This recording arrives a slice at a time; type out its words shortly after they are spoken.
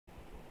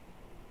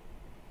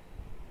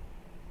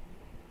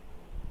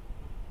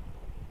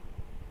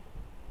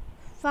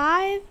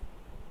5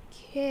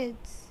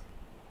 kids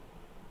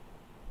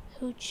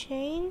who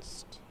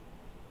changed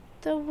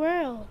the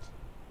world.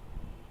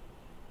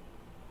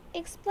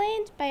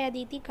 Explained by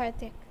Aditi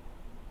Karthick.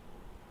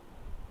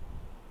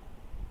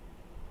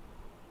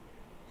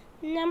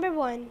 Number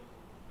 1.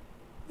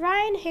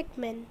 Ryan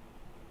Hickman.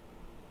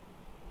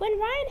 When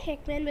Ryan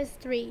Hickman was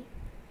 3,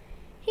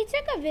 he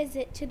took a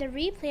visit to the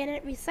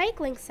Replanet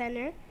Recycling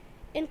Center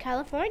in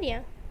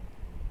California.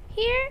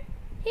 Here,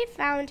 he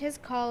found his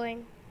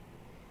calling.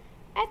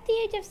 At the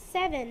age of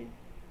 7,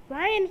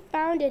 Ryan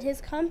founded his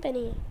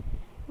company,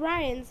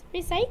 Ryan's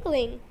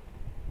Recycling.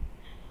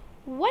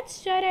 What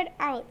started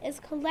out as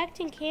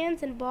collecting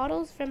cans and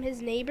bottles from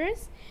his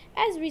neighbors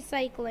as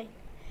recycling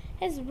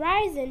has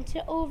risen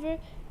to over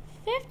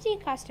 50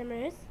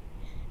 customers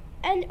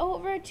and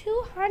over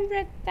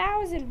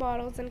 200,000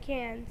 bottles and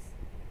cans.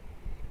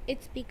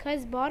 It's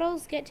because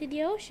bottles get to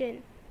the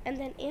ocean and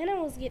then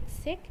animals get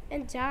sick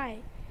and die,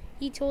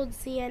 he told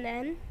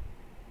CNN.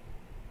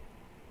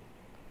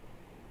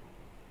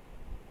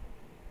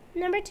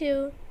 Number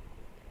 2.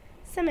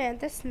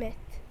 Samantha Smith.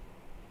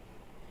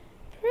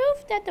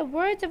 Proof that the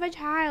words of a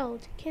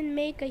child can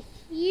make a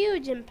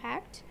huge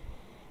impact.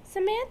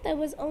 Samantha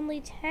was only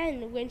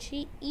 10 when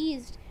she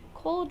eased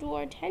Cold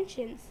War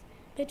tensions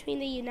between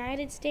the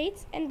United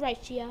States and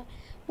Russia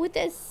with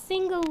a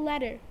single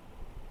letter.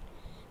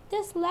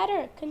 This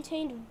letter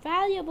contained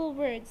valuable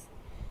words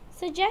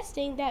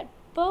suggesting that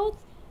both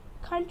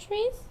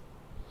countries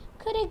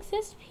could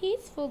exist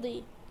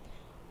peacefully,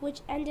 which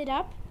ended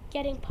up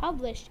getting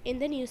published in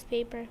the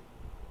newspaper.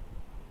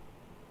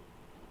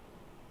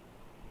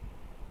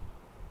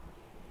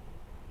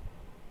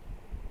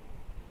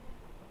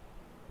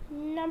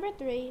 Number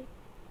 3.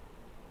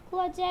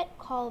 Claudette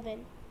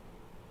Colvin.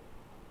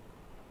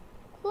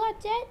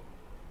 Claudette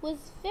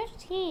was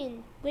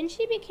 15 when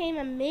she became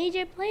a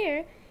major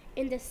player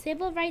in the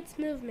civil rights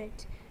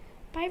movement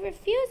by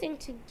refusing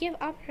to give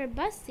up her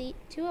bus seat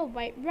to a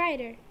white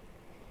rider.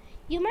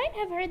 You might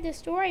have heard this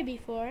story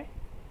before.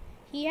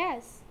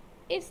 Yes,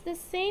 it's the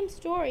same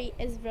story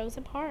as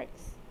Rosa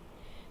Parks.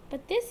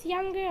 But this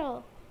young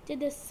girl did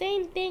the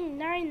same thing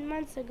 9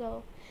 months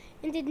ago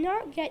and did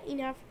not get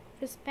enough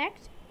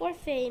respect or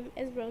fame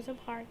as Rosa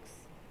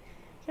Parks.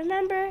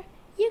 Remember,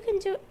 you can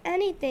do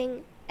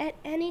anything at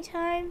any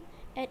time,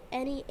 at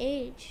any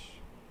age.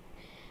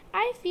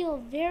 I feel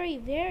very,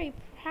 very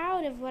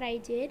proud of what I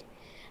did.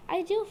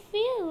 I do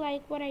feel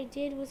like what I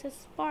did was a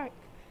spark,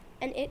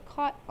 and it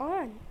caught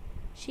on,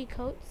 she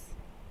quotes.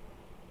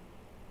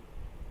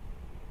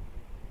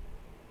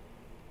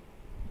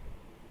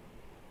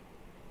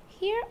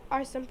 Here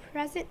are some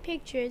present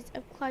pictures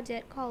of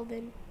Claudette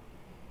Colvin.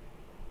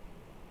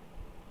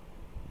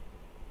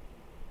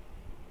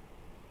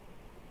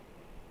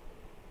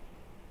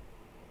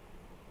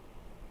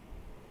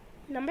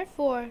 Number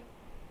 4.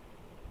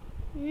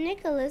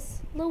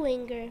 Nicholas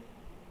Lewinger.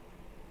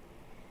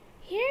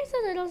 Here's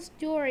a little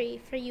story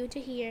for you to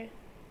hear.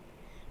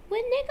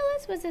 When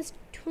Nicholas was a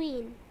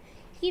tween,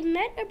 he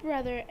met a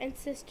brother and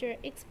sister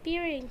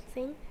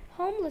experiencing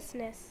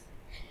homelessness.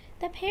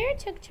 The pair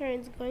took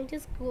turns going to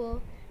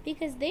school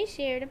because they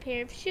shared a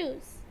pair of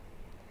shoes.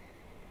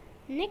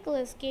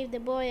 Nicholas gave the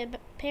boy a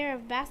pair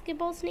of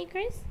basketball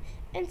sneakers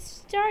and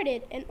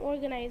started an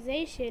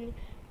organization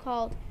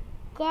called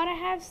Gotta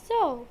Have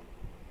Soul,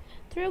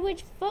 through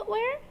which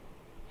footwear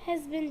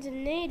has been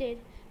donated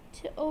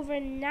to over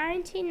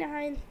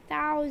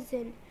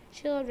 99,000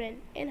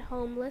 children in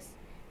homeless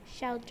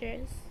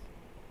shelters.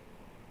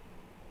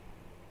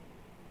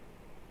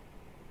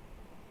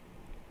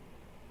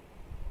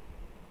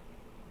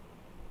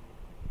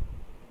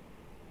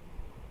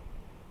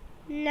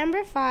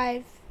 Number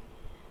 5.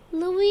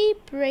 Louis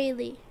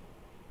Braille.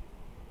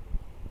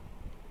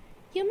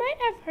 You might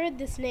have heard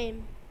this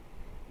name.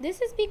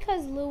 This is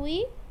because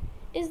Louis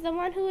is the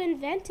one who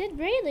invented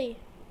Braille.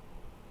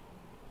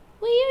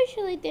 We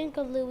usually think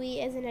of Louis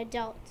as an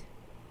adult,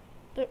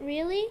 but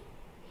really,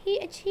 he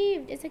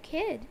achieved as a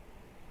kid.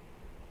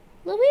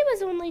 Louis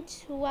was only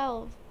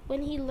 12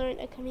 when he learned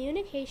a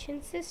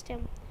communication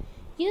system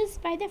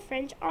used by the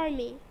French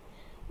army,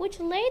 which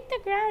laid the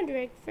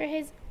groundwork for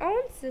his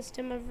own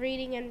system of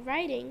reading and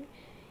writing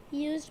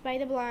used by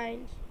the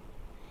blind.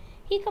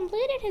 He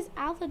completed his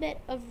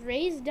alphabet of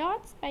raised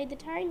dots by the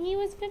time he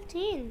was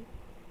 15.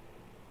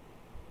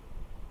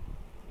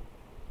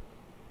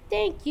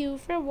 Thank you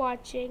for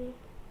watching.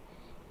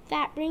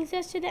 That brings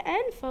us to the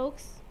end,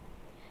 folks.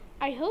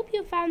 I hope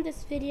you found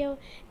this video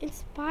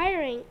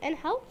inspiring and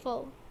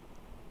helpful.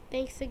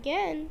 Thanks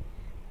again,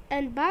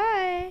 and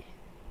bye!